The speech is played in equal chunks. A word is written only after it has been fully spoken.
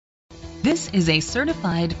This is a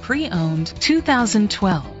certified pre-owned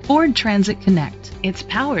 2012 Ford Transit Connect. It's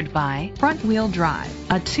powered by front-wheel drive,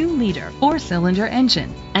 a 2-liter 4-cylinder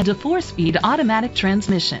engine, and a 4-speed automatic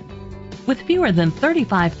transmission. With fewer than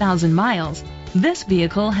 35,000 miles, this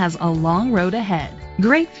vehicle has a long road ahead.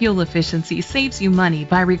 Great fuel efficiency saves you money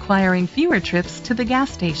by requiring fewer trips to the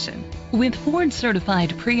gas station. With Ford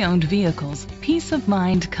certified pre-owned vehicles, peace of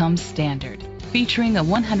mind comes standard. Featuring a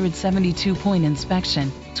 172-point inspection,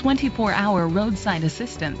 24-hour roadside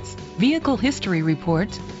assistance, vehicle history report,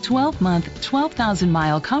 12-month,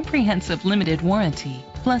 12,000-mile comprehensive limited warranty,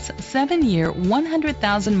 plus 7-year,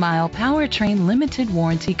 100,000-mile powertrain limited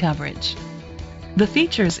warranty coverage. The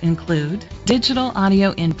features include digital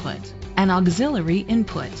audio input, an auxiliary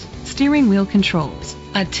input, steering wheel controls,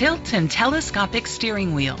 a tilt and telescopic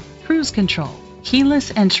steering wheel, cruise control,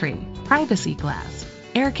 keyless entry, privacy glass,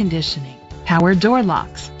 air conditioning, power door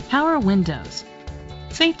locks, power windows.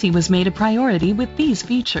 Safety was made a priority with these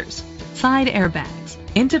features: side airbags,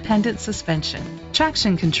 independent suspension,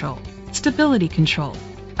 traction control, stability control,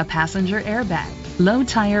 a passenger airbag, low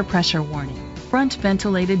tire pressure warning, front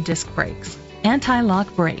ventilated disc brakes,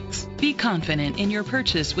 anti-lock brakes. Be confident in your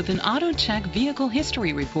purchase with an AutoCheck Vehicle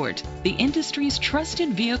History Report, the industry's trusted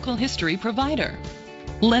vehicle history provider.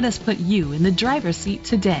 Let us put you in the driver's seat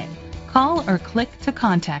today. Call or click to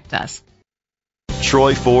contact us.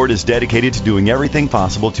 Troy Ford is dedicated to doing everything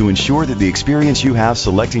possible to ensure that the experience you have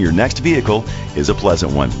selecting your next vehicle is a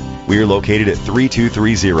pleasant one. We are located at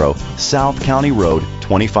 3230 South County Road,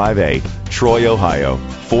 25A, Troy, Ohio,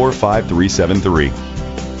 45373.